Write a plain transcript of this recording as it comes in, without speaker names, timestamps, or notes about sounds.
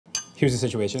Here's the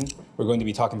situation. We're going to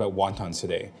be talking about wontons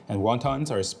today. And wontons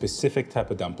are a specific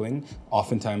type of dumpling,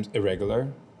 oftentimes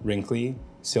irregular, wrinkly,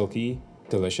 silky,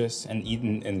 delicious, and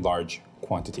eaten in large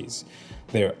quantities.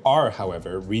 There are,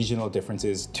 however, regional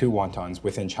differences to wontons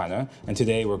within China, and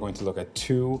today we're going to look at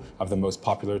two of the most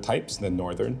popular types, the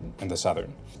northern and the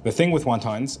southern. The thing with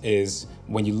wontons is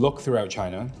when you look throughout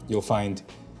China, you'll find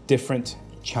different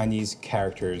Chinese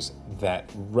characters that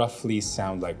roughly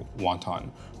sound like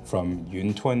wonton, from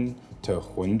Yunton to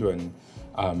Wonton,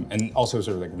 and also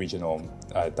sort of like regional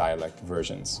dialect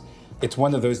versions. It's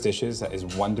one of those dishes that is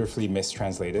wonderfully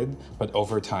mistranslated, but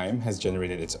over time has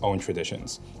generated its own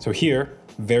traditions. So here,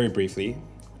 very briefly,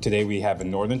 today we have a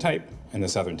northern type and a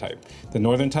southern type. The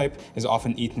northern type is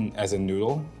often eaten as a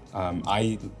noodle.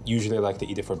 I usually like to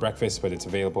eat it for breakfast, but it's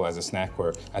available as a snack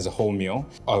or as a whole meal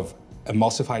of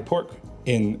emulsified pork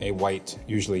in a white,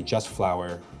 usually just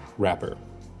flour wrapper.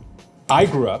 I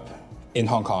grew up in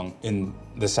Hong Kong, in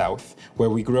the South, where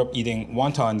we grew up eating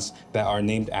wontons that are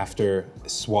named after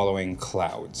swallowing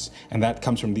clouds. And that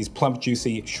comes from these plump,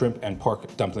 juicy shrimp and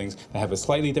pork dumplings that have a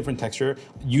slightly different texture,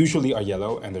 usually are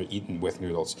yellow, and they're eaten with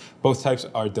noodles. Both types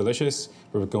are delicious.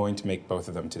 We're going to make both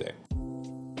of them today.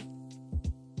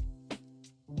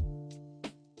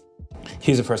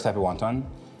 Here's the first type of wonton.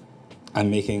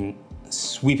 I'm making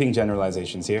sweeping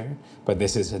generalizations here, but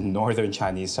this is a northern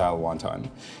Chinese style wonton.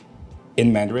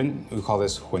 In Mandarin, we call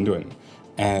this Wonton,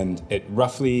 and it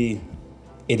roughly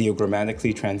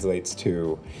ideogrammatically translates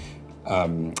to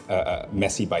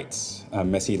messy bites,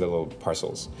 messy little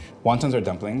parcels. Wontons are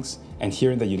dumplings, and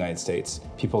here in the United States,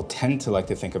 people tend to like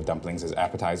to think of dumplings as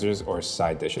appetizers or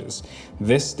side dishes.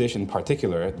 This dish in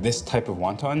particular, this type of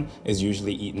wonton, is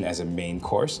usually eaten as a main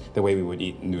course, the way we would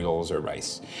eat noodles or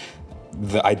rice.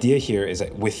 The idea here is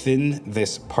that within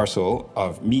this parcel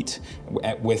of meat,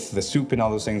 with the soup and all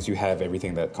those things, you have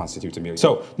everything that constitutes a meal.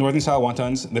 So, northern style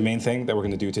wontons, the main thing that we're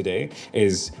going to do today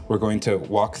is we're going to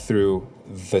walk through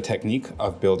the technique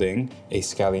of building a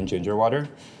scallion ginger water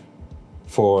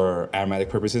for aromatic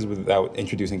purposes without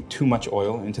introducing too much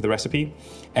oil into the recipe.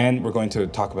 And we're going to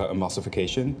talk about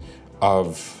emulsification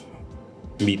of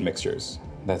meat mixtures.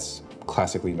 That's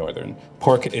classically northern.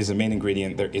 Pork is the main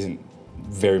ingredient. There isn't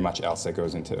very much else that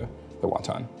goes into the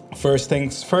wonton. First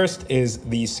things first is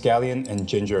the scallion and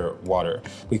ginger water.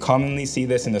 We commonly see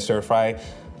this in the stir fry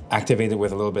activated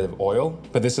with a little bit of oil,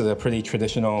 but this is a pretty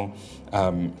traditional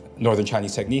northern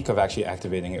Chinese technique of actually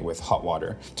activating it with hot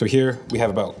water. So here we have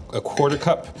about a quarter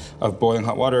cup of boiling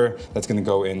hot water that's going to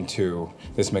go into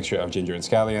this mixture of ginger and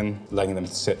scallion, letting them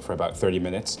sit for about 30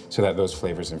 minutes so that those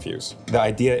flavors infuse. The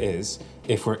idea is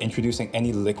if we're introducing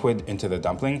any liquid into the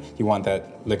dumpling, you want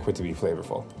that liquid to be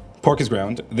flavorful. Pork is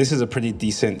ground. This is a pretty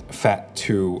decent fat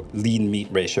to lean meat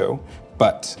ratio,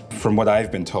 but from what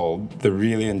I've been told, the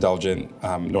really indulgent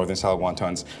northern style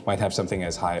wontons might have something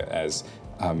as high as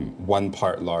 1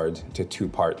 part lard to 2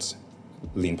 parts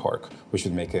lean pork, which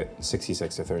would make it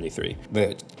 66 to 33.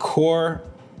 The core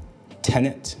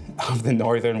tenet of the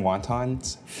northern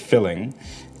wontons filling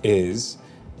is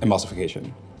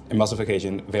emulsification.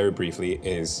 Emulsification, very briefly,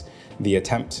 is the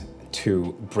attempt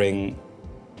to bring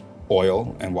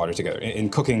oil and water together. In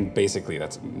cooking, basically,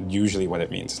 that's usually what it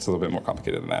means. It's a little bit more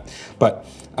complicated than that. But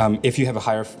if you have a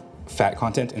higher fat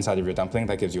content inside of your dumpling,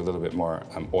 that gives you a little bit more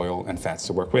oil and fats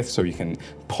to work with, so you can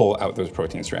pull out those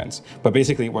protein strands. But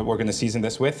basically, what we're going to season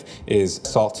this with is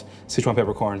salt, Sichuan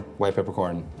peppercorn, white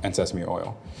peppercorn, and sesame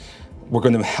oil. We're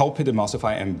going to help it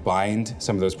emulsify and bind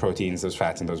some of those proteins, those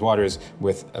fats, and those waters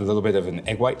with a little bit of an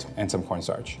egg white and some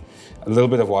cornstarch. A little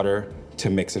bit of water to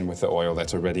mix in with the oil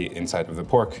that's already inside of the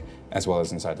pork, as well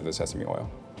as inside of the sesame oil.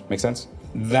 Make sense?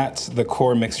 That's the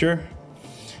core mixture.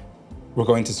 We're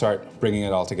going to start bringing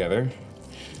it all together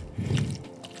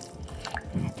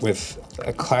with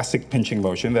a classic pinching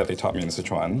motion that they taught me in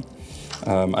Sichuan.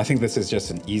 I think this is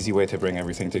just an easy way to bring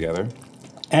everything together.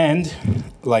 And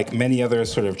like many other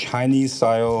sort of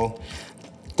Chinese-style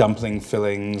dumpling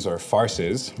fillings or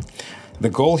farces, the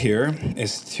goal here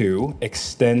is to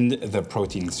extend the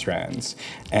protein strands.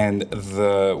 And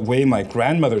the way my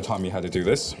grandmother taught me how to do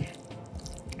this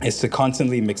is to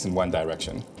constantly mix in one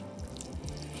direction.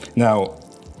 Now,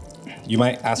 you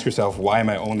might ask yourself, why am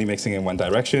I only mixing in one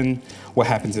direction? What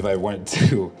happens if I wanted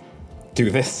to do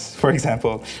this, for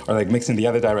example, or like mix in the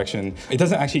other direction? It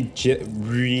doesn't actually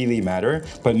really matter,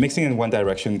 but mixing in one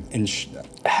direction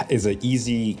is an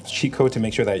easy cheat code to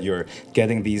make sure that you're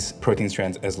getting these protein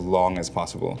strands as long as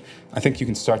possible. I think you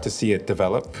can start to see it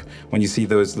develop when you see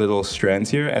those little strands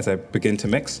here as I begin to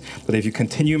mix. But if you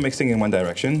continue mixing in one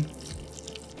direction,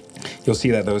 you'll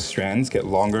see that those strands get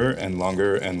longer and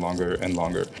longer and longer and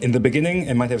longer. In the beginning,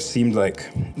 it might have seemed like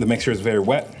the mixture is very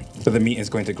wet, but the meat is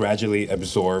going to gradually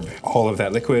absorb all of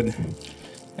that liquid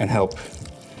and help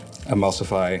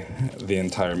emulsify the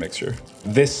entire mixture.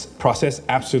 This process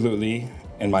absolutely,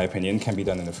 in my opinion, can be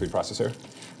done in a food processor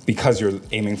because you're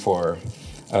aiming for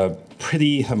a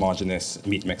pretty homogeneous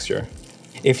meat mixture.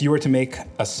 If you were to make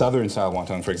a southern style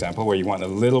wonton, for example, where you want a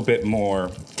little bit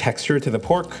more texture to the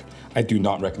pork, I do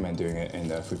not recommend doing it in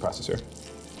the food processor.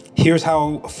 Here's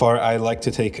how far I like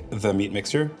to take the meat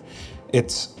mixture.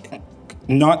 It's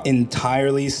not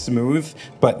entirely smooth,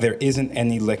 but there isn't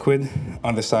any liquid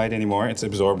on the side anymore. It's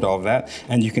absorbed all of that.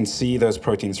 And you can see those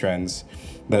protein strands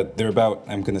that they're about,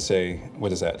 I'm gonna say,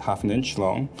 what is that, half an inch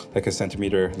long, like a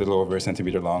centimeter, a little over a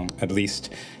centimeter long at least.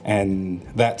 And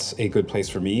that's a good place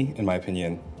for me, in my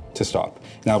opinion, to stop.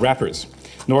 Now, wrappers.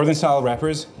 Northern style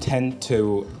wrappers tend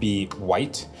to be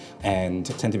white and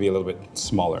tend to be a little bit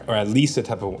smaller, or at least the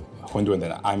type of Wonton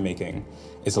that I'm making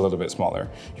is a little bit smaller.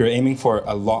 You're aiming for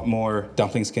a lot more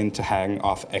dumpling skin to hang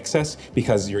off excess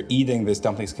because you're eating this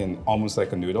dumpling skin almost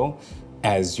like a noodle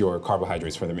as your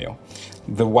carbohydrates for the meal.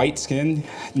 The white skin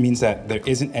means that there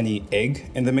isn't any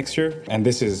egg in the mixture, and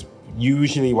this is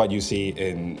usually what you see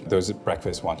in those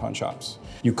breakfast wonton shops.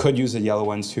 You could use the yellow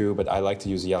ones too, but I like to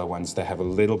use the yellow ones that have a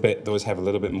little bit, those have a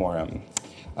little bit more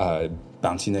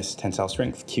bounciness, tensile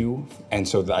strength, Q, and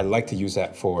so I like to use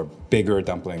that for bigger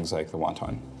dumplings like the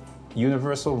wonton.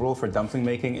 Universal rule for dumpling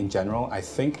making in general, I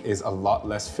think, is a lot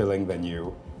less filling than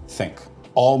you think.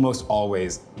 Almost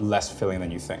always less filling than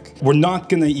you think. We're not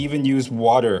gonna even use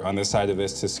water on the side of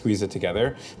this to squeeze it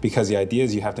together because the idea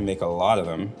is you have to make a lot of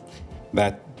them.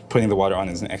 That putting the water on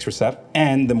is an extra step,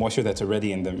 and the moisture that's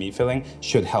already in the meat filling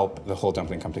should help the whole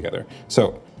dumpling come together.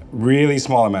 So, really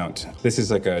small amount. This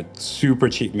is like a super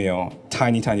cheap meal,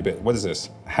 tiny, tiny bit. What is this?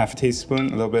 Half a teaspoon,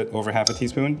 a little bit over half a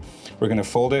teaspoon. We're gonna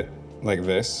fold it like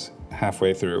this,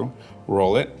 halfway through,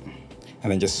 roll it,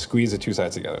 and then just squeeze the two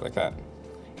sides together like that.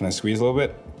 And then squeeze a little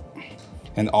bit,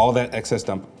 and all that excess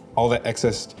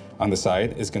on the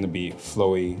side is gonna be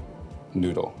flowy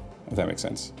noodle, if that makes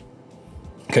sense.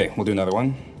 Okay, we'll do another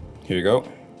one. Here you go.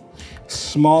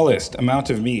 Smallest amount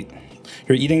of meat.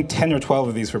 You're eating 10 or 12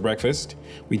 of these for breakfast.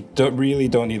 We really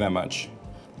don't need that much.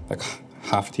 Like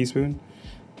half a teaspoon.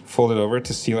 Fold it over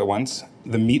to seal it once.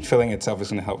 The meat filling itself is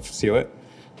gonna help seal it.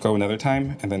 Go another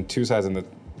time, and then two sides on the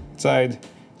side,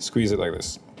 squeeze it like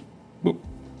this. Boop.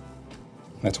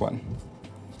 That's one.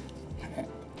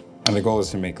 And the goal is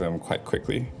to make them quite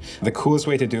quickly. The coolest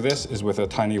way to do this is with a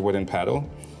tiny wooden paddle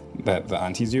that the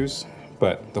aunties use,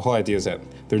 but the whole idea is that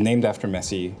they're named after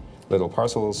messy little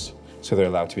parcels, so they're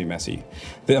allowed to be messy.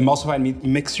 The emulsified meat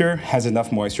mixture has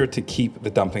enough moisture to keep the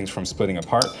dumplings from splitting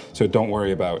apart, so don't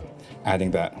worry about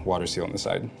adding that water seal on the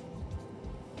side.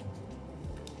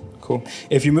 Cool.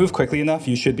 If you move quickly enough,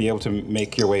 you should be able to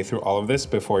make your way through all of this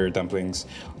before your dumplings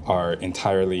are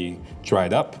entirely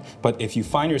dried up. But if you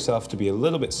find yourself to be a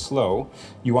little bit slow,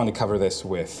 you want to cover this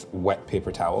with wet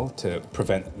paper towel to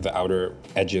prevent the outer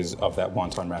edges of that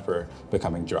wonton wrapper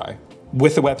becoming dry.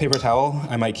 With the wet paper towel,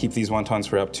 I might keep these wontons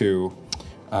for up to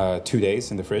 2 days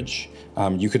in the fridge.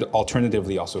 You could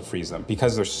alternatively also freeze them.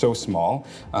 Because they're so small,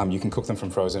 you can cook them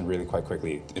from frozen really quite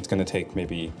quickly. It's going to take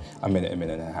maybe a minute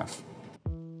and a half.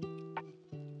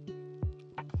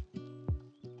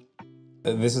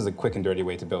 This is a quick and dirty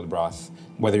way to build broth,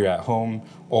 whether you're at home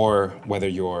or whether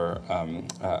you're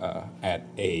at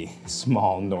a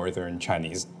small northern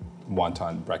Chinese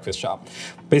wonton breakfast shop.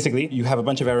 Basically, you have a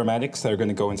bunch of aromatics that are going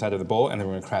to go inside of the bowl, and then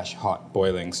we're going to crash hot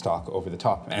boiling stock over the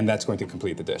top, and that's going to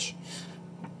complete the dish.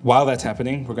 While that's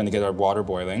happening, we're going to get our water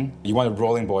boiling. You want a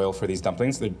rolling boil for these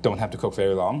dumplings. They don't have to cook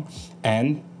very long.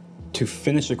 And to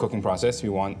finish the cooking process,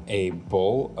 you want a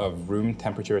bowl of room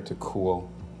temperature to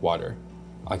cool water.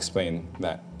 I'll explain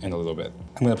that in a little bit.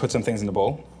 I'm gonna put some things in the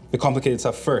bowl. The complicated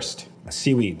stuff first,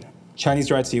 seaweed. Chinese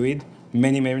dried seaweed,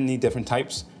 many different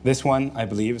types. This one, I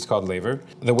believe, is called laver.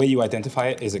 The way you identify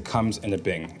it is it comes in a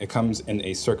bing. It comes in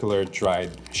a circular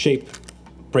dried shape.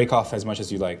 Break off as much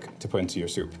as you like to put into your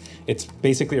soup. It's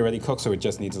basically already cooked, so it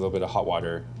just needs a little bit of hot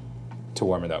water to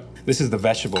warm it up. This is the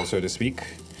vegetable, so to speak,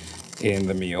 in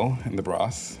the meal, in the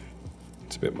broth.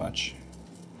 It's a bit much.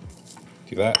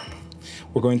 Do that.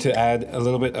 We're going to add a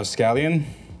little bit of scallion,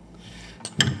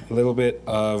 a little bit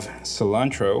of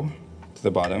cilantro to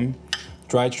the bottom,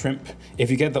 dried shrimp.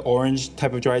 If you get the orange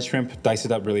type of dried shrimp, dice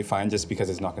it up really fine just because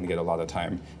it's not going to get a lot of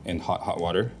time in hot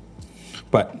water.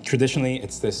 But traditionally,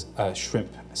 it's this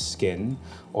shrimp skin,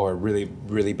 or really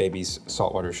baby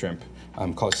saltwater shrimp,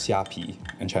 called xiapi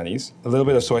in Chinese. A little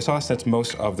bit of soy sauce, that's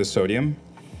most of the sodium.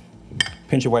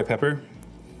 Pinch of white pepper,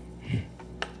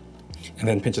 and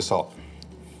then pinch of salt,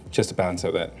 just to balance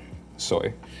out that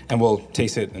soy. And we'll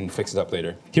taste it and fix it up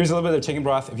later. Here's a little bit of chicken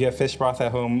broth. If you have fish broth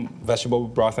at home, vegetable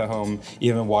broth at home,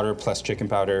 even water plus chicken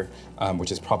powder,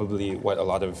 which is probably what a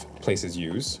lot of places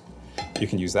use, you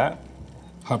can use that.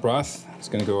 Hot broth is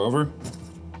gonna go over.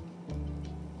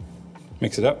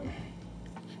 Mix it up.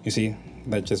 You see,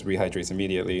 that just rehydrates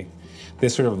immediately.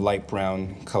 This sort of light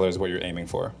brown color is what you're aiming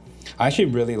for. I actually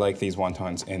really like these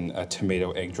wontons in a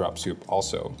tomato egg drop soup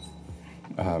also.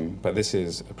 But this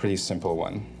is a pretty simple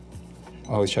one.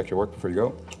 Always check your work before you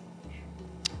go.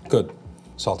 Good,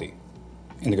 salty,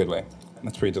 in a good way.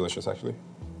 That's pretty delicious actually.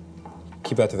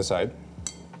 Keep that to the side.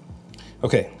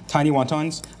 Okay, tiny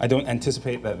wontons. I don't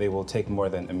anticipate that they will take more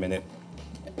than a minute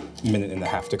and a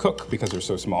half to cook because they're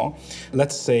so small.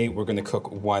 Let's say we're gonna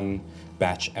cook one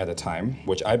batch at a time,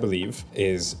 which I believe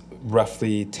is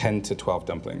roughly 10 to 12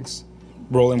 dumplings.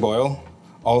 Rolling boil,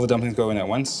 all the dumplings go in at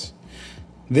once.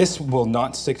 This will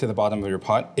not stick to the bottom of your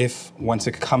pot if, once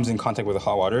it comes in contact with the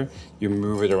hot water, you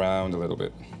move it around a little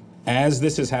bit. As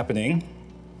this is happening,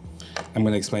 I'm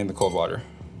gonna explain the cold water.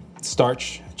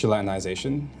 Starch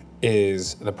gelatinization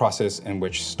is the process in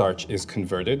which starch is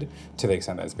converted to the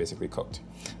extent that it's basically cooked.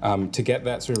 To get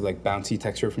that sort of like bouncy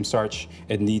texture from starch,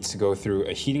 it needs to go through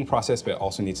a heating process, but it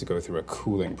also needs to go through a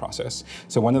cooling process.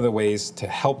 So one of the ways to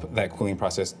help that cooling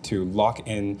process to lock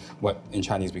in what in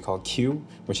Chinese we call Q,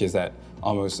 which is that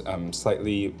almost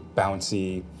slightly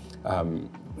bouncy,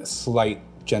 slight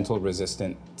gentle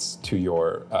resistance to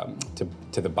your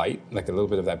to the bite, like a little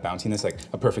bit of that bounciness, like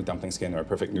a perfect dumpling skin or a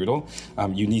perfect noodle.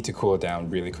 You need to cool it down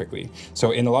really quickly.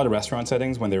 So in a lot of restaurant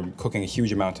settings, when they're cooking a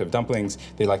huge amount of dumplings,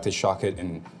 they like to shock it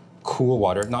in cool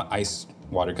water, not ice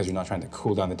water, because you're not trying to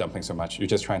cool down the dumpling so much. You're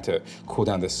just trying to cool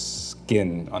down the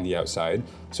skin on the outside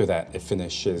so that it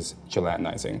finishes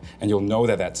gelatinizing. And you'll know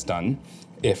that that's done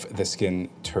if the skin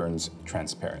turns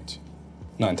transparent.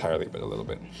 Not entirely, but a little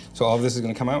bit. So all of this is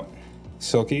gonna come out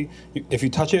silky. If you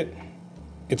touch it,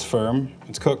 it's firm,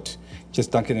 it's cooked. Just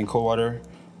dunk it in cold water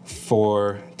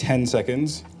for 10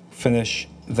 seconds. Finish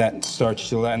that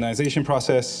starch gelatinization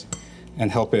process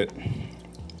and help it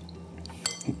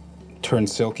turn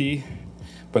silky,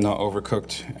 but not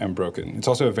overcooked and broken. It's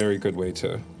also a very good way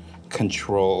to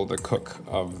control the cook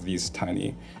of these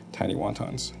tiny, tiny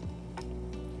wontons.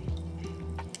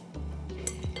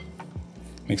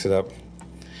 Mix it up.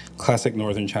 Classic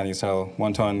Northern Chinese style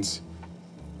wontons.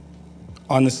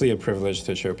 Honestly, a privilege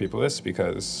to show people this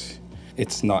because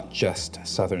it's not just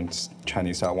Southern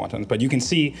Chinese style wontons. But you can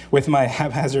see with my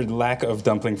haphazard lack of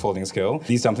dumpling folding skill,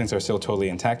 these dumplings are still totally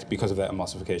intact because of that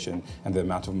emulsification and the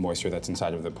amount of moisture that's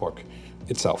inside of the pork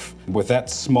itself. With that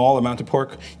small amount of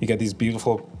pork, you get these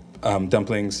beautiful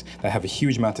dumplings that have a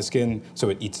huge amount of skin, so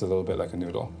it eats a little bit like a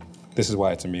noodle. This is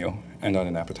why it's a meal and not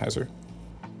an appetizer.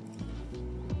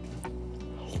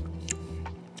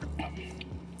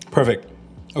 Perfect.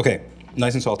 Okay.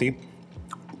 Nice and salty,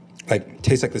 like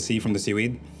tastes like the sea from the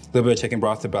seaweed. A little bit of chicken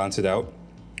broth to balance it out.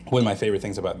 One of my favorite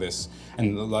things about this,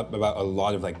 and about a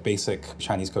lot of like basic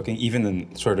Chinese cooking, even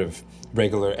in sort of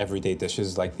regular everyday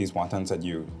dishes like these wontons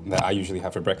that I usually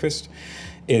have for breakfast,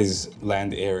 is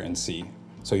land, air, and sea.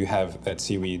 So you have that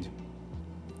seaweed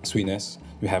sweetness,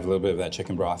 you have a little bit of that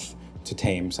chicken broth to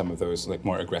tame some of those like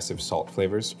more aggressive salt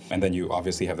flavors, and then you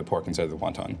obviously have the pork inside of the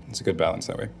wonton. It's a good balance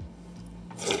that way.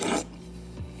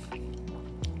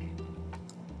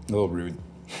 A little rude,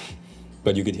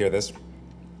 but you could hear this.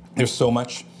 There's so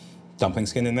much dumpling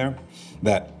skin in there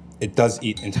that it does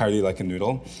eat entirely like a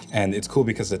noodle. And it's cool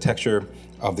because the texture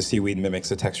of the seaweed mimics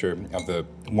the texture of the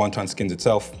wonton skins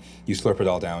itself. You slurp it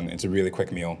all down. It's a really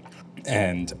quick meal.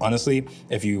 And honestly,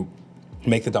 if you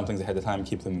make the dumplings ahead of time,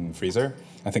 keep them in the freezer,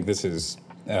 I think this is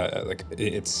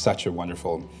it's such a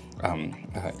wonderful,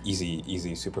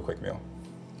 easy, super quick meal.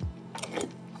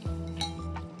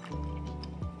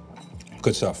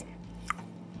 Good stuff.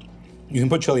 You can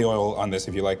put chili oil on this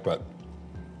if you like, but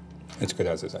it's good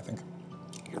as is, I think.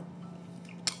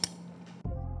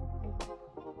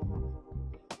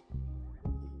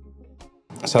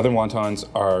 Southern wontons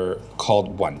are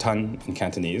called wonton in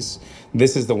Cantonese.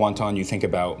 This is the wonton you think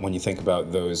about when you think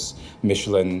about those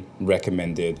Michelin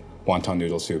recommended wonton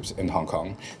noodle soups in Hong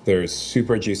Kong. They're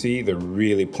super juicy, they're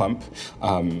really plump,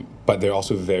 but they're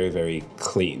also very, very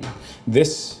clean.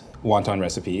 This wonton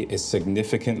recipe is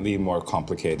significantly more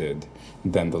complicated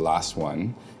than the last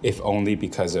one, if only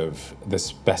because of the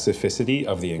specificity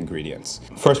of the ingredients.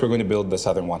 First, we're going to build the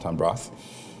Southern wonton broth.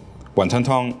 Wonton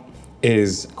tong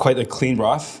is quite a clean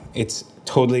broth. It's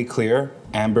totally clear,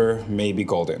 amber, maybe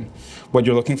golden. What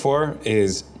you're looking for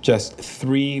is just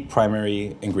 3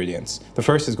 primary ingredients. The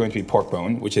first is going to be pork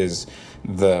bone, which is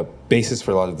the basis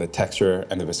for a lot of the texture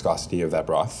and the viscosity of that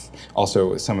broth.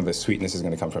 Also, some of the sweetness is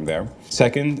going to come from there.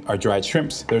 Second are dried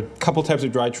shrimps. There are a couple types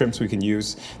of dried shrimps we can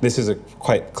use. This is a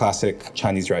quite classic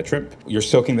Chinese dried shrimp. You're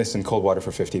soaking this in cold water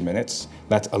for 15 minutes.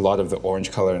 That's a lot of the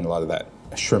orange color and a lot of that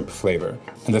shrimp flavor.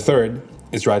 And the third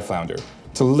is dried flounder.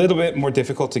 It's a little bit more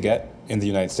difficult to get in the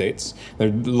United States. There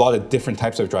are a lot of different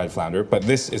types of dried flounder, but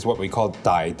this is what we call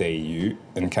dai dei yu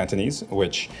in Cantonese,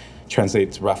 which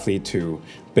translates roughly to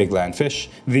big land fish.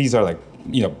 These are like,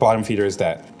 bottom feeders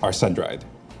that are sun-dried.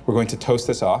 We're going to toast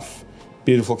this off,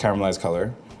 beautiful caramelized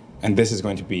color, and this is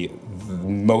going to be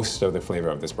most of the flavor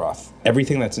of this broth.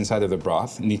 Everything that's inside of the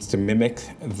broth needs to mimic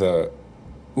the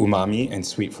umami and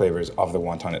sweet flavors of the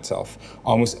wonton itself.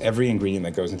 Almost every ingredient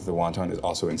that goes into the wonton is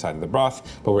also inside of the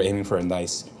broth, but we're aiming for a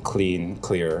nice, clean,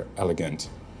 clear, elegant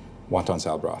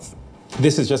wonton-style broth.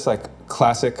 This is just like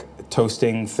classic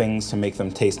toasting things to make them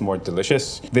taste more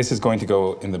delicious. This is going to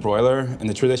go in the broiler. In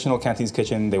the traditional Cantonese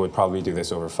kitchen, they would probably do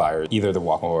this over fire, either the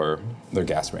wok or their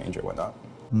gas range or whatnot.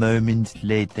 Moments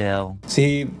later.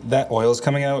 See, that oil's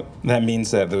coming out? That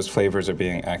means that those flavors are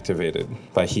being activated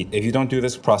by heat. If you don't do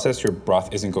this process, your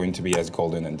broth isn't going to be as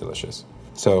golden and delicious.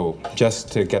 So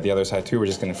just to get the other side too, we're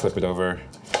just gonna flip it over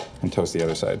and toast the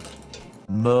other side.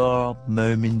 More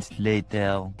moments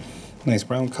later. Nice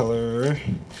brown color.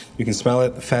 You can smell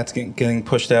it, the fat's getting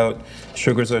pushed out,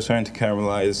 sugars are starting to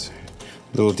caramelize,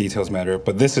 little details matter,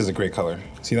 but this is a great color.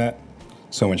 See that?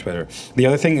 So much better. The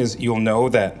other thing is you'll know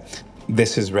that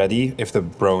this is ready if the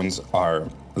browns are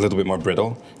a little bit more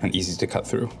brittle and easy to cut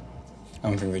through. I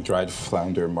don't think the dried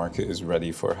flounder market is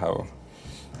ready for how,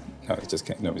 no, it just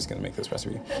can't, nobody's gonna make this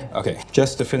recipe. Okay,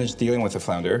 just to finish dealing with the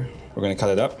flounder, we're gonna cut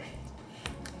it up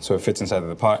so it fits inside of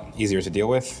the pot, easier to deal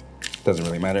with, doesn't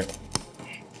really matter.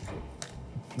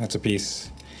 That's a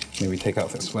piece, maybe take out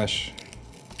this flesh.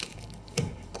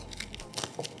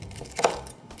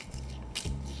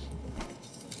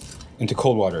 Into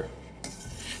cold water.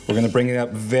 We're gonna bring it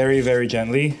up very, very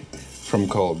gently from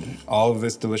cold. All of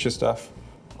this delicious stuff,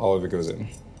 all of it goes in.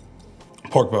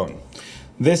 Pork bone.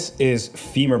 This is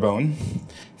femur bone.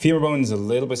 Femur bone is a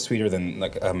little bit sweeter than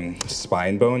like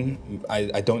spine bone.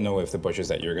 I don't know if the butchers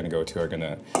that you're gonna go to are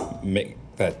gonna make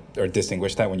that or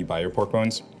distinguish that when you buy your pork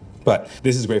bones. But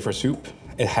this is great for soup.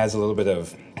 It has a little bit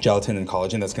of gelatin and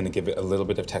collagen that's going to give it a little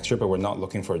bit of texture, but we're not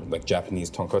looking for like Japanese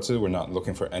tonkotsu. We're not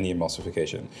looking for any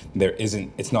emulsification.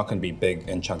 It's not going to be big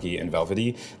and chunky and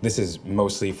velvety. This is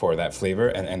mostly for that flavor,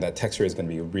 and that texture is going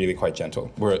to be really quite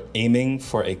gentle. We're aiming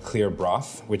for a clear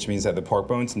broth, which means that the pork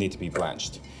bones need to be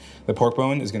blanched. The pork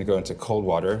bone is going to go into cold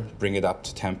water, bring it up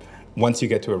to temp. Once you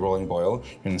get to a rolling boil,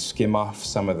 you're going to skim off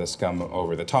some of the scum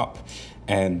over the top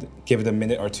and give it a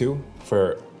minute or two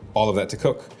for all of that to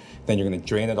cook. Then you're going to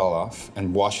drain it all off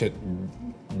and wash it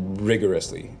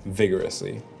rigorously,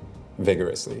 vigorously,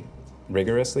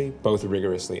 both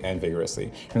rigorously and vigorously.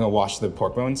 You're going to wash the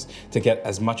pork bones to get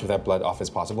as much of that blood off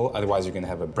as possible. Otherwise, you're going to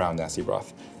have a brown, nasty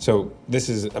broth. So this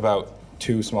is about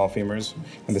 2 small femurs,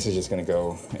 and this is just going to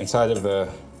go inside of the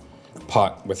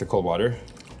pot with the cold water.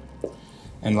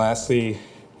 And lastly,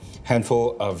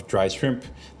 handful of dried shrimp.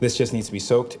 This just needs to be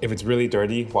soaked. If it's really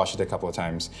dirty, wash it a couple of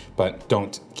times, but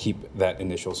don't keep that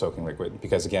initial soaking liquid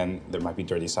because again, there might be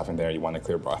dirty stuff in there. You want a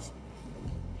clear broth.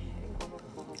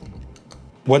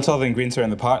 Once all the ingredients are in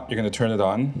the pot, you're gonna turn it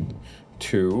on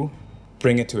to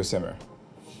bring it to a simmer.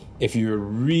 If you're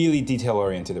really detail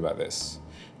oriented about this,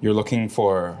 you're looking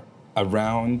for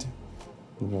around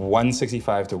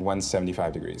 165 to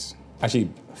 175 degrees.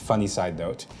 Actually, funny side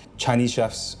note, Chinese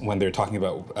chefs, when they're talking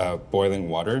about boiling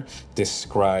water,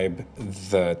 describe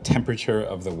the temperature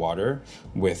of the water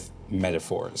with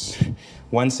metaphors.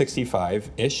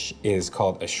 165-ish is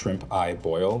called a shrimp eye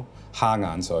boil,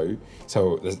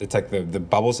 so it's like the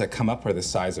bubbles that come up are the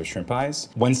size of shrimp eyes.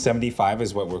 175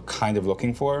 is what we're kind of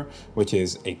looking for, which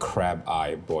is a crab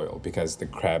eye boil, because the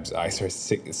crab's eyes are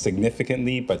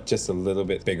significantly, but just a little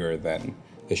bit bigger than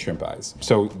the shrimp eyes.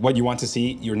 So what you want to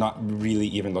see, you're not really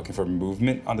even looking for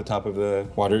movement on the top of the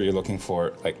water. You're looking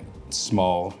for like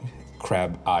small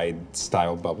crab-eyed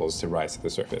style bubbles to rise to the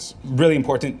surface. Really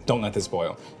important, don't let this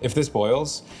boil. If this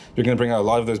boils, you're gonna bring out a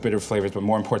lot of those bitter flavors, but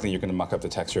more importantly, you're gonna muck up the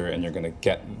texture and you're gonna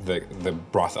get the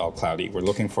broth all cloudy. We're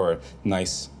looking for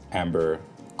nice amber,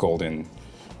 golden,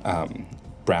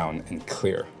 brown, and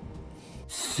clear.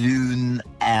 Soon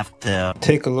after.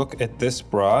 Take a look at this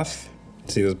broth.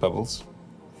 See those bubbles?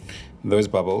 Those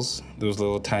bubbles, those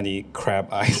little tiny crab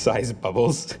eye sized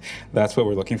bubbles, that's what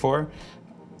we're looking for.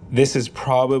 This is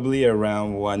probably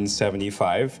around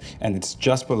 175, and it's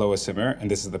just below a simmer, and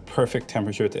this is the perfect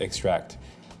temperature to extract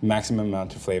maximum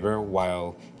amount of flavor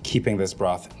while keeping this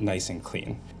broth nice and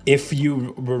clean. If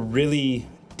you were really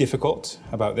difficult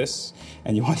about this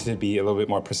and you wanted to be a little bit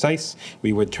more precise,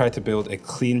 we would try to build a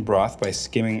clean broth by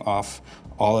skimming off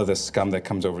all of the scum that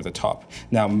comes over the top.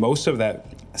 Now, most of that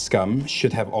scum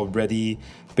should have already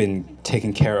been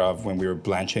taken care of when we were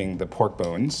blanching the pork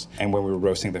bones and when we were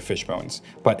roasting the fish bones.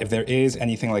 But if there is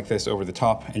anything like this over the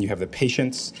top and you have the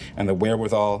patience and the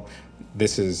wherewithal,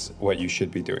 this is what you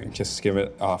should be doing. Just skim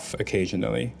it off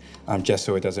occasionally, just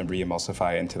so it doesn't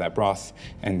re-emulsify into that broth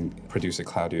and produce a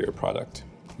cloudier product.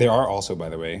 There are also, by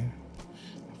the way,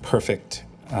 perfect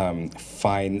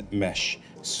fine mesh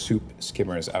soup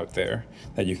skimmers out there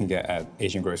that you can get at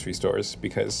Asian grocery stores,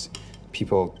 because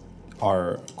people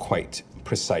are quite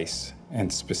precise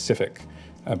and specific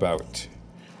about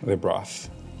the broth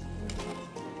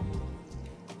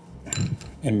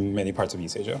in many parts of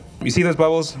East Asia. You see those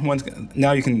bubbles?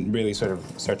 Now you can really sort of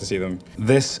start to see them.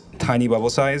 This tiny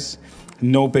bubble size,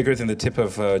 no bigger than the tip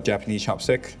of a Japanese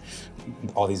chopstick.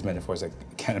 All these metaphors I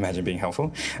can't imagine being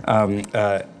helpful.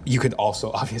 You could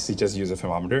also obviously just use a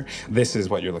thermometer. This is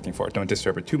what you're looking for. Don't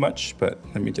disturb it too much, but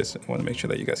I want to make sure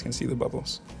that you guys can see the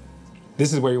bubbles.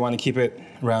 This is where you want to keep it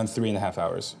around 3.5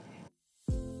 hours.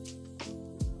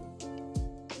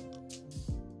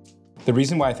 The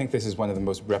reason why I think this is one of the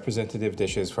most representative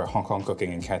dishes for Hong Kong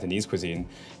cooking and Cantonese cuisine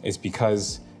is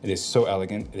because it is so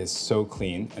elegant, it is so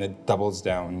clean, and it doubles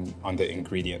down on the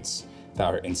ingredients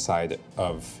that are inside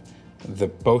of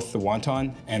both the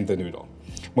wonton and the noodle.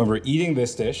 When we're eating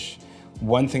this dish,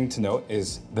 one thing to note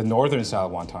is the northern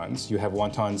style wontons. You have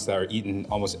wontons that are eaten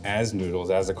almost as noodles,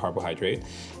 as a carbohydrate.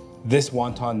 This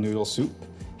wonton noodle soup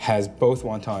has both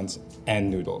wontons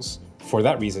and noodles. For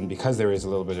that reason, because there is a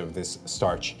little bit of this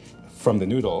starch from the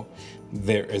noodle,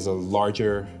 there is a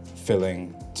larger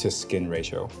filling to skin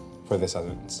ratio for this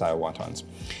other style wontons.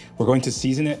 We're going to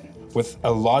season it with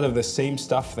a lot of the same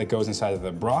stuff that goes inside of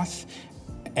the broth,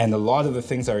 and a lot of the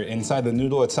things that are inside the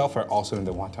noodle itself are also in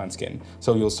the wonton skin.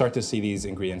 So you'll start to see these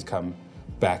ingredients come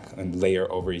back and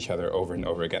layer over each other over and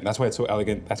over again. That's why it's so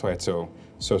elegant. That's why it's so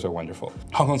wonderful.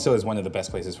 Hong Kong still is one of the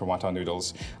best places for wonton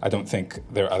noodles. I don't think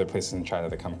there are other places in China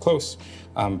that come close,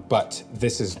 but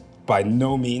this is by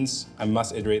no means, I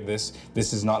must iterate this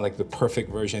is not like the perfect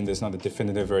version. This is not the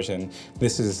definitive version.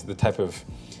 This is the type of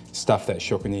stuff that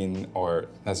shokunin, or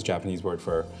that's a Japanese word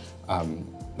for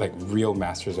like real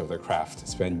masters of their craft,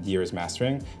 spend years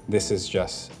mastering. This is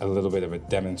just a little bit of a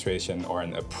demonstration or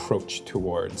an approach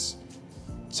towards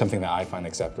something that I find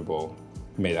acceptable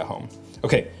made at home.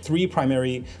 Okay, 3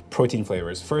 primary protein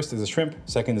flavors. First is the shrimp,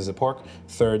 second is the pork,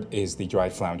 third is the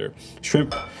dried flounder.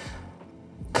 Shrimp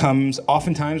comes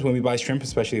oftentimes when we buy shrimp,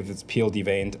 especially if it's peeled,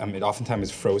 deveined, it oftentimes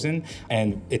is frozen,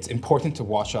 and it's important to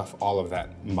wash off all of that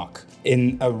muck.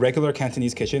 In a regular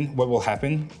Cantonese kitchen, what will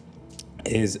happen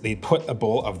is they put a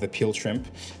bowl of the peeled shrimp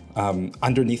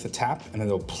underneath the tap, and then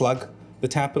they'll plug the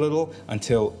tap a little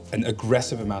until an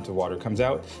aggressive amount of water comes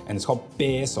out, and it's called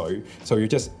bei soi. So you're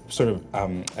just sort of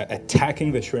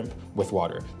attacking the shrimp with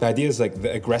water. The idea is like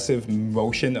the aggressive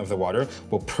motion of the water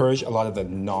will purge a lot of the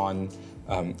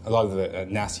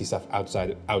nasty stuff out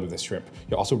of the shrimp.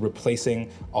 You're also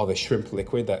replacing all the shrimp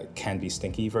liquid that can be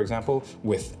stinky, for example,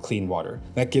 with clean water.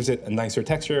 That gives it a nicer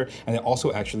texture, and it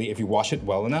also actually, if you wash it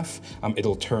well enough,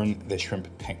 it'll turn the shrimp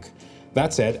pink.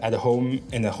 That said,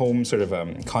 in a home sort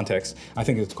of context, I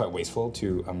think it's quite wasteful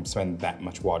to spend that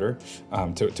much water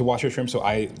to wash your shrimp. So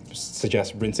I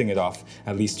suggest rinsing it off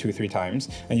at least 2 or 3 times.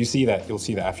 And you'll see that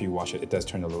after you wash it, it does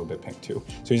turn a little bit pink too.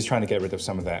 So you're just trying to get rid of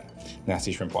some of that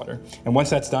nasty shrimp water. And once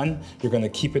that's done, you're gonna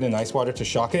keep it in ice water to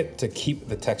shock it, to keep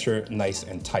the texture nice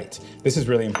and tight. This is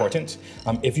really important.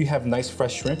 If you have nice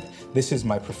fresh shrimp, this is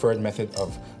my preferred method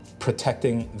of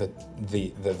protecting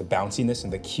the bounciness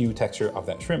and the Q texture of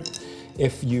that shrimp.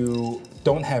 If you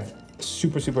don't have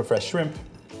super fresh shrimp,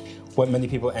 what many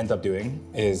people end up doing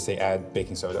is they add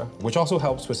baking soda, which also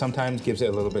helps, but sometimes gives it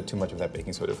a little bit too much of that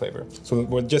baking soda flavor. So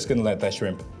we're just gonna let that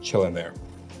shrimp chill in there.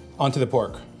 Onto the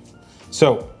pork.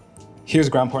 So here's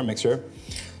ground pork mixture.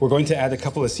 We're going to add a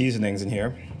couple of seasonings in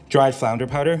here. Dried flounder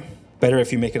powder, better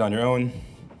if you make it on your own,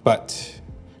 but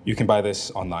you can buy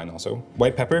this online also.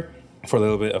 White pepper, for a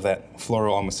little bit of that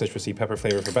floral, almost citrusy pepper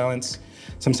flavor for balance.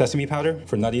 Some sesame powder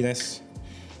for nuttiness.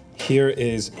 Here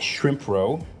is shrimp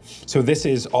roe. So this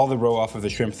is all the roe off of the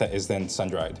shrimp that is then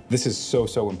sun-dried. This is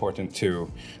so important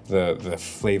to the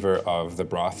flavor of the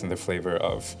broth and the flavor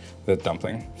of the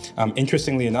dumpling.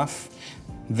 Interestingly enough,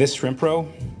 this shrimp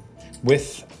roe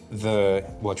with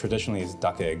well, traditionally it's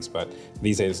duck eggs, but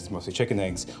these days it's mostly chicken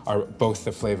eggs, are both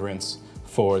the flavorants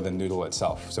for the noodle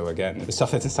itself. So again, the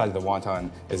stuff that's inside of the wonton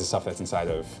is the stuff that's inside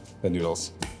of the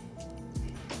noodles.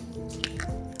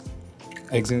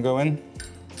 Eggs gonna go in.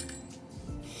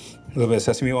 A little bit of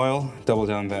sesame oil, double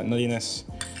down that nuttiness.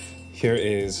 Here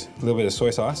is a little bit of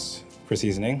soy sauce for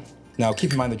seasoning. Now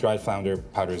keep in mind the dried flounder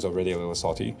powder is already a little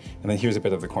salty. And then here's a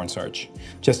bit of the cornstarch,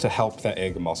 just to help that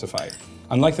egg emulsify.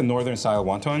 Unlike the northern style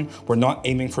wonton, we're not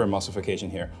aiming for emulsification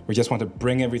here. We just want to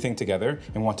bring everything together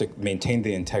and want to maintain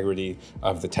the integrity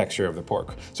of the texture of the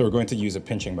pork. So we're going to use a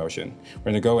pinching motion.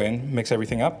 We're gonna go in, mix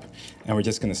everything up, and we're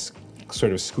just gonna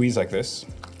sort of squeeze like this.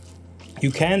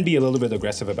 You can be a little bit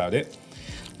aggressive about it.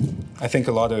 I think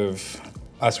a lot of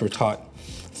us were taught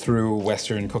through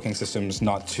Western cooking systems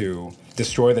not to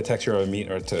destroy the texture of a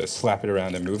meat or to slap it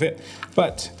around and move it.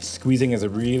 But squeezing is a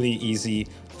really easy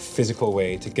physical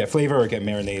way to get flavor or get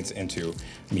marinades into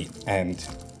meat. And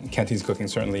Cantonese cooking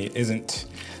certainly isn't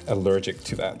allergic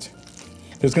to that.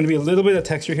 There's gonna be a little bit of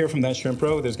texture here from that shrimp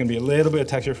roe. There's gonna be a little bit of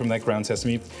texture from that ground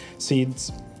sesame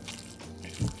seeds.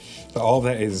 But all of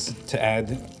that is to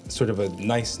add sort of a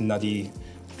nice nutty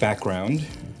background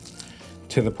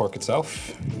to the pork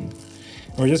itself.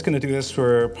 And we're just gonna do this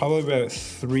for probably about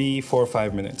 3, 4,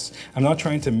 5 minutes. I'm not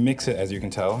trying to mix it, as you can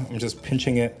tell. I'm just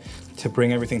pinching it to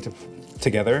bring everything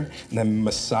together and then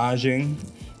massaging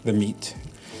the meat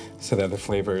so that the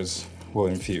flavors will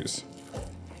infuse.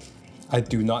 I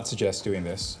do not suggest doing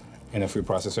this in a food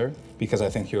processor because I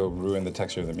think you'll ruin the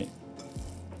texture of the meat.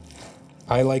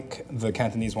 I like the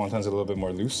Cantonese wontons a little bit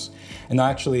more loose. And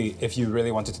actually, if you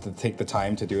really wanted to take the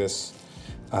time to do this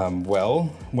well,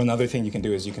 one other thing you can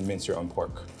do is you can mince your own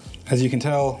pork. As you can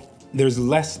tell, there's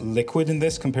less liquid in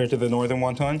this compared to the northern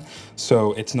wonton,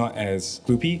 so it's not as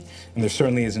gloopy, and there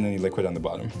certainly isn't any liquid on the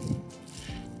bottom.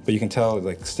 But you can tell it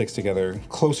like sticks together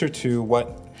closer to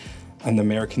what an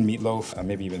American meatloaf,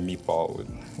 maybe even meatball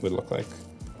would look like.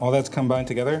 All that's combined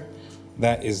together,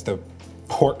 that is the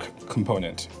pork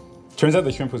component. Turns out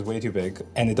the shrimp was way too big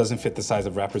and it doesn't fit the size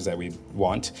of wrappers that we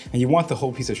want. And you want the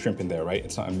whole piece of shrimp in there, right?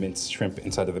 It's not a minced shrimp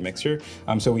inside of the mixture.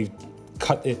 So we've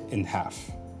cut it in half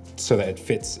so that it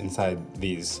fits inside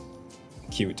these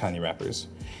cute tiny wrappers.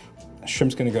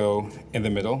 Shrimp's gonna go in the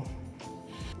middle.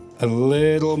 A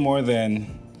little more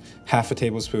than half a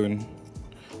tablespoon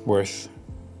worth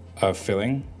of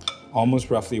filling, almost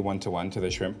roughly 1-to-1 to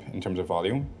the shrimp in terms of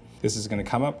volume. This is gonna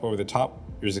come up over the top.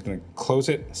 You're just gonna close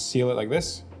it, seal it like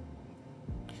this.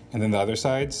 And then the other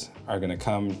sides are gonna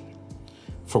come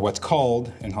for what's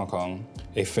called, in Hong Kong,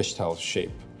 a fishtail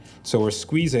shape. So we're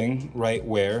squeezing right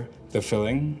where the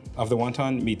filling of the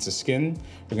wonton meets the skin.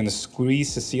 We're gonna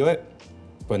squeeze to seal it,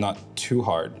 but not too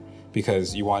hard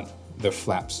because you want the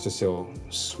flaps to still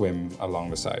swim along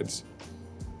the sides.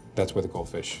 That's where the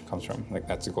goldfish comes from. Like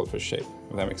that's the goldfish shape,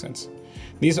 if that makes sense.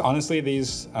 These, honestly,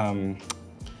 this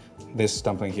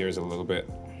dumpling here is a little bit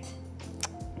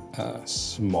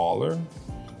smaller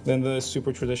than the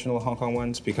super traditional Hong Kong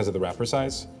ones because of the wrapper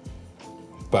size,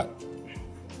 but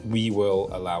we will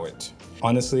allow it.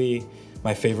 Honestly,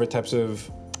 my favorite types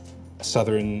of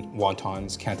southern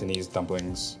wontons, Cantonese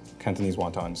dumplings, Cantonese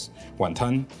wontons,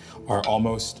 wonton, are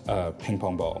almost ping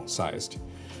pong ball sized,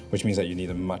 which means that you need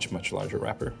a much, much larger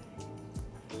wrapper.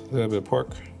 A little bit of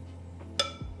pork,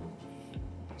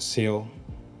 seal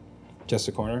just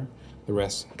a corner, the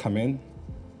rest come in.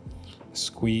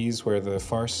 Squeeze where the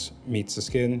farce meets the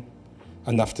skin,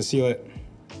 enough to seal it,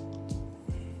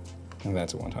 and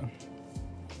that's a wonton.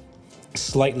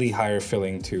 Slightly higher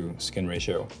filling to skin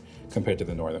ratio compared to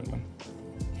the northern one.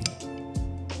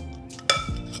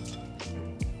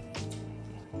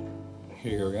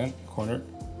 Here you go again, corner,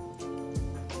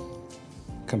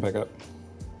 come back up,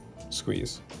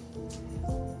 squeeze.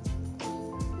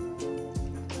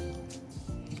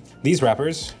 These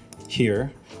wrappers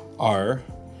here are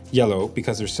yellow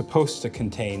because they're supposed to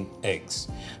contain eggs.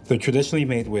 They're traditionally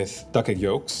made with duck egg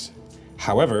yolks.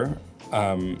 However,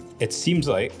 it seems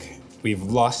like we've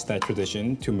lost that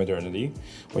tradition to modernity,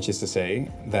 which is to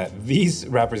say that these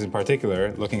wrappers in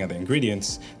particular, looking at the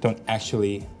ingredients, don't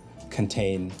actually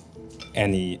contain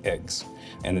any eggs.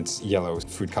 And it's yellow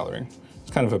food coloring.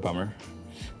 It's kind of a bummer,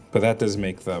 but that does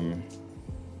make them,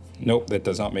 nope, that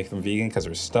does not make them vegan because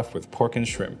they're stuffed with pork and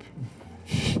shrimp.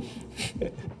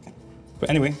 But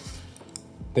anyway,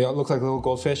 they all look like little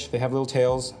goldfish. They have little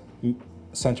tails.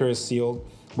 Center is sealed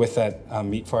with that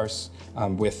meat farce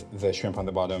with the shrimp on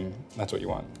the bottom. That's what you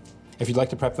want. If you'd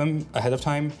like to prep them ahead of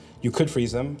time, you could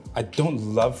freeze them. I don't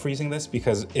love freezing this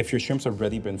because if your shrimp's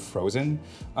already been frozen,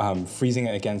 freezing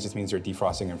it again just means you're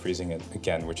defrosting and freezing it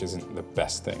again, which isn't the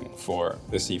best thing for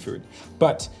the seafood.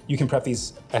 But you can prep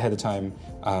these ahead of time.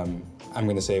 I'm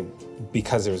gonna say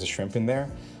because there's a shrimp in there,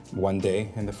 1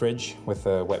 day in the fridge with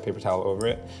a wet paper towel over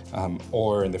it,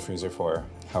 or in the freezer for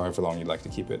however long you'd like to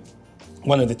keep it.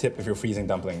 One other tip if you're freezing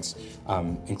dumplings,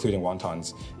 including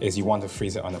wontons, is you want to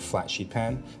freeze it on a flat sheet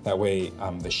pan. That way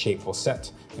the shape will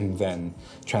set and then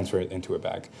transfer it into a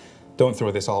bag. Don't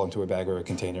throw this all into a bag or a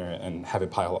container and have it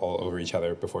pile all over each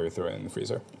other before you throw it in the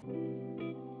freezer.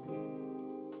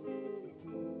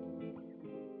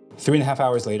 3.5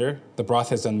 hours later, the broth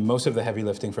has done most of the heavy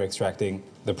lifting for extracting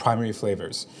the primary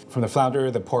flavors from the flounder,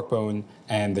 the pork bone,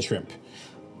 and the shrimp.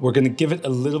 We're gonna give it a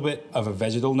little bit of a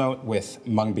vegetal note with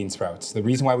mung bean sprouts. The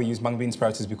reason why we use mung bean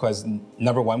sprouts is because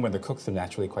number one, when they're cooked, they're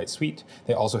naturally quite sweet.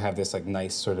 They also have this like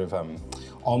nice sort of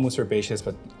almost herbaceous,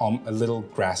 but a little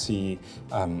grassy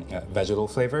vegetal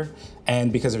flavor.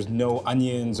 And because there's no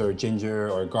onions or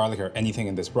ginger or garlic or anything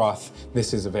in this broth,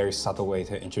 this is a very subtle way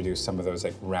to introduce some of those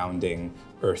like rounding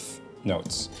earth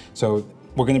notes. So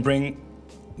we're gonna bring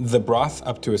the broth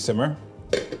up to a simmer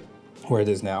where it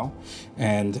is now.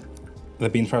 And the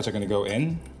bean sprouts are going to go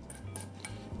in,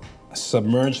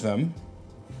 submerge them,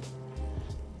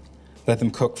 let them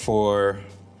cook for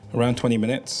around 20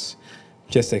 minutes,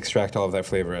 just to extract all of that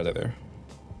flavor out of there.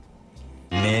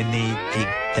 Many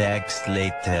tic-tacs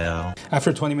later.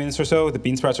 After 20 minutes or so, the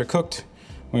bean sprouts are cooked.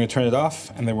 We're going to turn it off,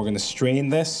 and then we're going to strain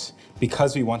this.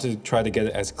 Because we want to try to get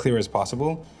it as clear as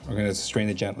possible, we're going to strain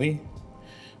it gently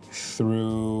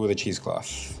through the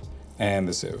cheesecloth and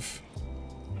the sieve.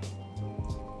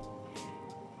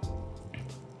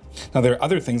 Now, there are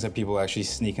other things that people actually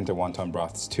sneak into wonton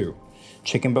broths too.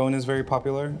 Chicken bone is very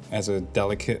popular as a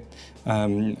delicate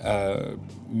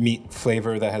meat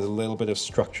flavor that has a little bit of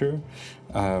structure.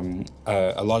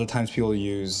 A lot of times people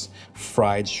use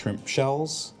fried shrimp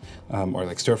shells or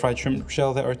like stir-fried shrimp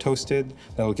shell that are toasted.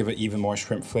 That'll give it even more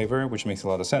shrimp flavor, which makes a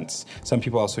lot of sense. Some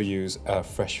people also use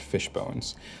fresh fish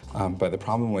bones. But the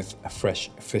problem with a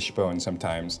fresh fish bone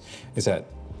sometimes is that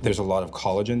there's a lot of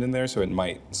collagen in there, so it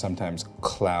might sometimes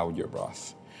cloud your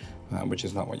broth, which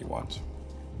is not what you want.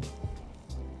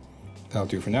 That'll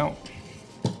do for now.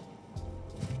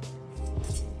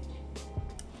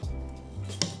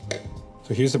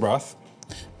 So here's the broth.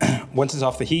 Once it's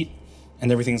off the heat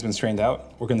and everything's been strained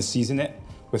out, we're gonna season it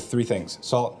with 3 things: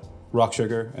 salt, rock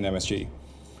sugar, and MSG.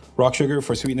 Rock sugar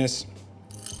for sweetness,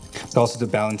 but also to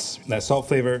balance that salt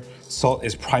flavor. Salt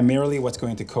is primarily what's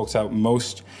going to coax out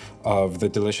most of the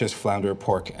delicious flounder,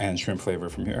 pork, and shrimp flavor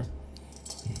from here.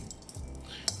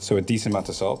 So a decent amount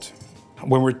of salt.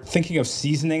 When we're thinking of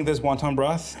seasoning this wonton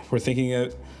broth, we're thinking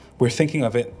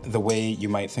of it the way you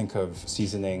might think of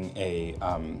seasoning a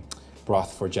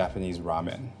broth for Japanese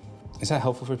ramen. Is that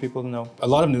helpful for people to know? A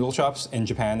lot of noodle shops in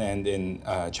Japan and in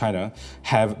China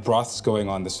have broths going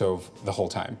on the stove the whole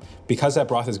time. Because that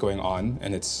broth is going on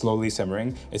and it's slowly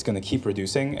simmering, it's gonna keep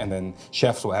reducing, and then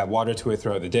chefs will add water to it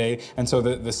throughout the day. And so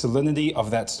the salinity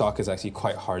of that stock is actually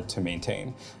quite hard to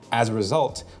maintain. As a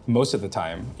result, most of the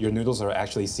time, your noodles are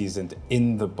actually seasoned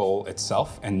in the bowl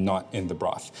itself and not in the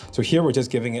broth. So here we're just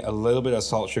giving it a little bit of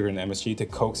salt, sugar, and MSG to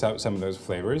coax out some of those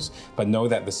flavors, but know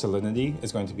that the salinity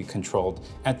is going to be controlled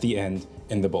at the end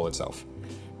in the bowl itself.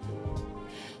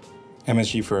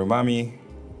 MSG for umami.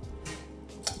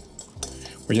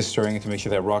 We're just stirring it to make sure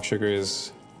that rock sugar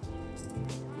is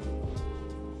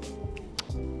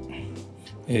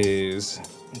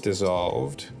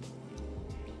dissolved.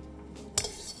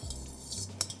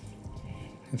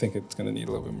 I think it's gonna need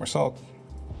a little bit more salt.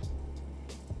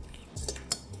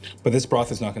 But this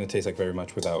broth is not gonna taste like very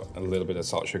much without a little bit of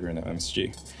salt, sugar, and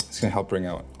MSG. It's gonna help bring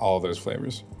out all those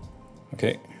flavors.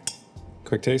 Okay,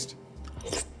 quick taste.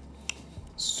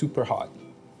 Super hot.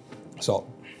 Salt.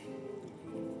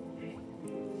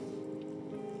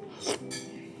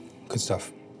 Good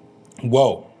stuff.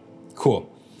 Whoa, cool.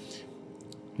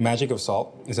 Magic of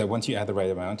salt is that once you add the right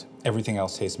amount, everything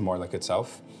else tastes more like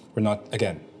itself. We're not,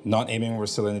 again, not aiming for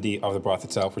salinity of the broth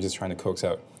itself, we're just trying to coax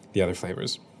out the other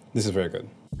flavors. This is very good.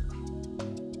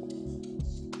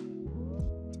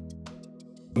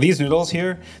 These noodles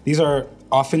here, these are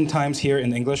oftentimes here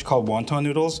in English called wonton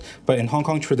noodles, but in Hong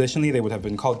Kong traditionally they would have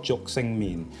been called jok seng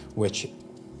min, which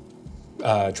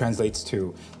translates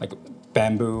to like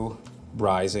bamboo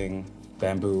rising,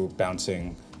 bamboo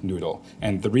bouncing, noodle.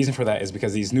 And the reason for that is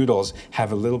because these noodles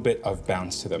have a little bit of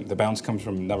bounce to them. The bounce comes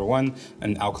from, number one,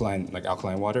 an alkaline, like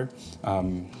alkaline water.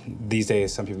 These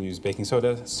days, some people use baking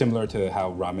soda, similar to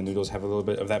how ramen noodles have a little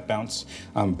bit of that bounce,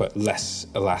 but less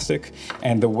elastic.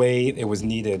 And the way it was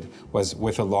kneaded was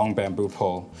with a long bamboo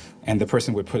pole, and the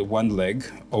person would put one leg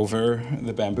over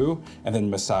the bamboo and then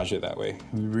massage it that way.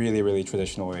 Really, really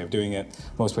traditional way of doing it.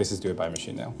 Most places do it by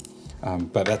machine now.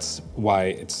 But that's why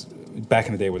it's, back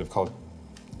in the day, would have called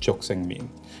joksengmin,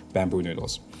 bamboo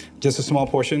noodles. Just a small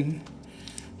portion.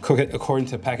 Cook it according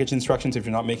to package instructions if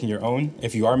you're not making your own.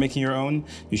 If you are making your own,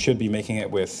 you should be making it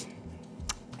with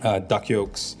duck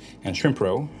yolks and shrimp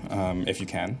roe, if you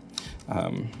can.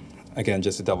 Again,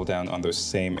 just to double down on those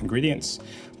same ingredients.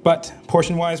 But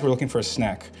portion-wise, we're looking for a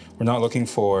snack. We're not looking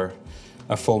for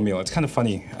a full meal. It's kind of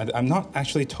funny. I'm not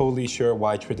actually totally sure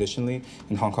why traditionally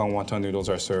in Hong Kong wonton noodles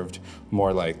are served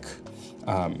more like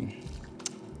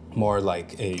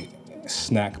a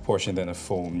snack portion than a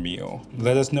full meal.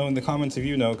 Let us know in the comments if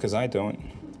you know, because I don't.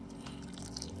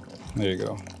 There you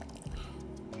go.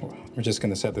 We're just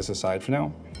gonna set this aside for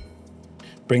now.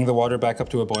 Bring the water back up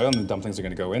to a boil and the dumplings are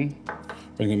gonna go in.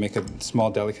 We're gonna make a small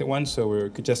delicate one, so we're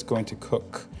just going to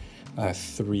cook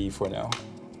 3 for now.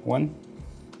 1,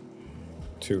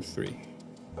 2, 3.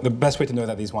 The best way to know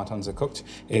that these wontons are cooked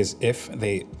is if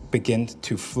they begin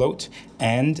to float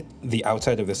and the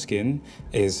outside of the skin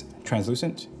is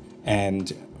translucent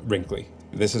and wrinkly.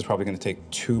 This is probably going to take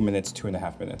 2 minutes,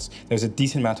 2.5 minutes. There's a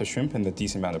decent amount of shrimp and a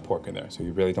decent amount of pork in there, so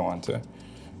you really don't want to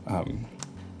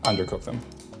undercook them.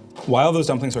 While those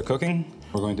dumplings are cooking,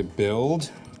 we're going to build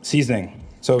seasoning.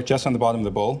 So just on the bottom of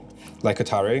the bowl, like a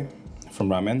tare from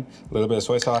ramen, a little bit of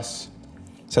soy sauce,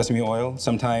 sesame oil,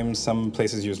 sometimes some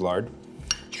places use lard,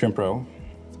 shrimp roe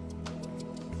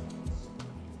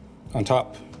on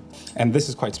top. And this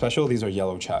is quite special, these are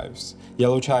yellow chives.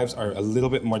 Yellow chives are a little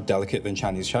bit more delicate than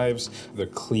Chinese chives. They're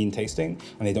clean tasting,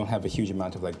 and they don't have a huge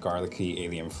amount of like garlicky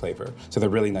alien flavor. So they're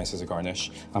really nice as a garnish,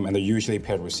 and they're usually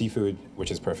paired with seafood, which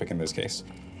is perfect in this case.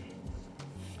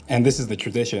 And this is the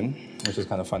tradition, which is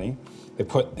kind of funny. They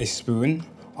put a spoon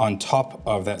on top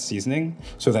of that seasoning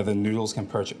so that the noodles can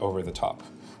perch over the top.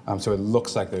 So it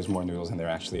looks like there's more noodles than there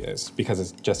actually is, because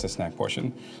it's just a snack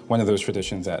portion. One of those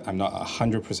traditions that I'm not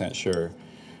 100% sure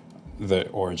the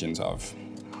origins of.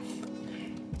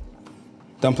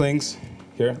 Dumplings,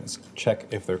 here, let's check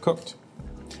if they're cooked.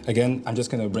 Again, I'm just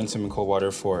gonna rinse them in cold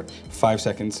water for 5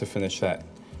 seconds to finish that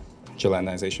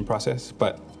gelatinization process,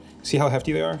 but see how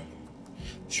hefty they are?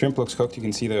 Shrimp looks cooked, you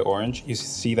can see the orange. You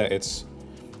see that it's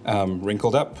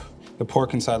wrinkled up. The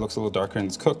pork inside looks a little darker and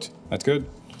it's cooked. That's good.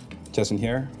 Just in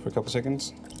here for a couple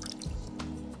seconds.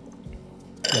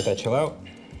 Let that chill out.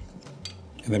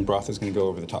 And then broth is gonna go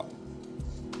over the top.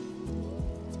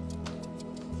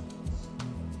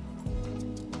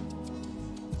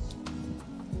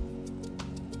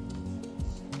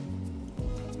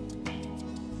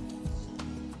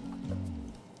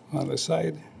 On the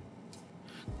side,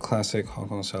 classic Hong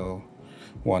Kong style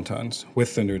wontons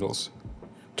with the noodles.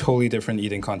 Totally different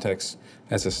eating context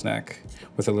as a snack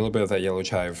with a little bit of that yellow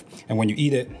chive. And when you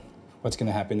eat it, what's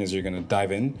gonna happen is you're gonna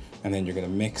dive in and then you're gonna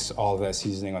mix all of that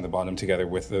seasoning on the bottom together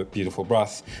with the beautiful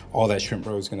broth. All that shrimp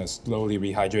roe is gonna slowly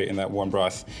rehydrate in that warm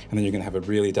broth, and then you're gonna have a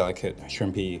really delicate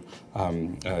shrimpy,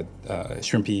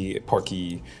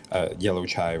 porky, yellow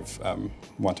chive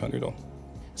wonton noodle.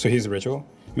 So here's the ritual.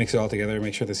 Mix it all together,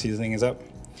 make sure the seasoning is up.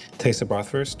 Taste the broth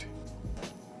first.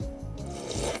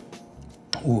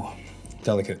 Ooh,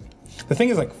 delicate. The thing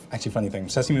is, like, actually funny thing,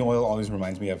 sesame oil always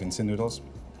reminds me of instant noodles,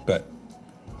 but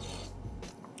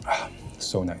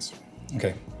so nice.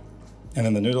 Okay, and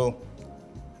then the noodle,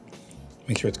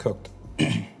 make sure it's cooked.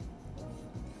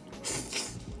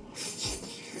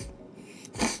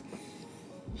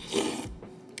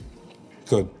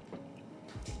 Good.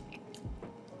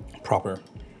 Proper.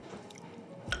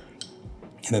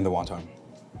 And then the wonton.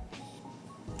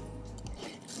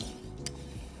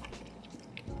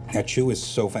 That chew is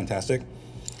so fantastic.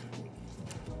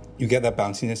 You get that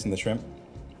bounciness in the shrimp,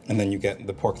 and then you get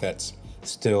the pork that's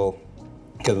still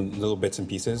got little bits and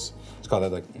pieces. It's got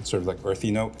that like sort of like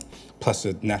earthy note, plus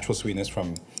the natural sweetness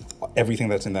from everything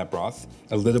that's in that broth.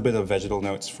 A little bit of vegetal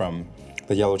notes from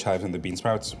the yellow chives and the bean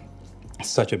sprouts.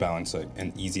 Such a balance, like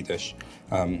an easy dish.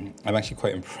 I'm actually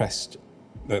quite impressed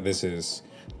that this is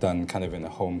done kind of in a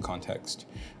home context.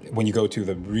 When you go to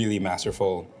the really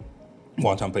masterful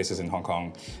wonton places in Hong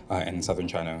Kong and in southern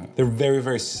China, they're very,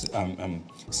 very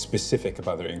specific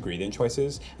about their ingredient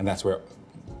choices, and that's where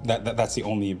that's the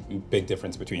only big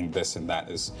difference between this and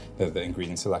that is the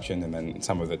ingredient selection, and then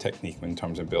some of the technique in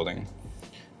terms of building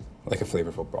like a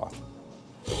flavorful broth.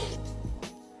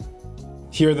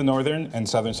 Here are the northern and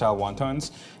southern style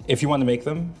wontons. If you want to make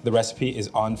them, the recipe is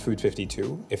on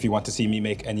Food52. If you want to see me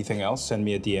make anything else, send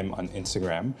me a DM on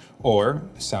Instagram or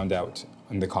sound out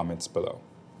in the comments below.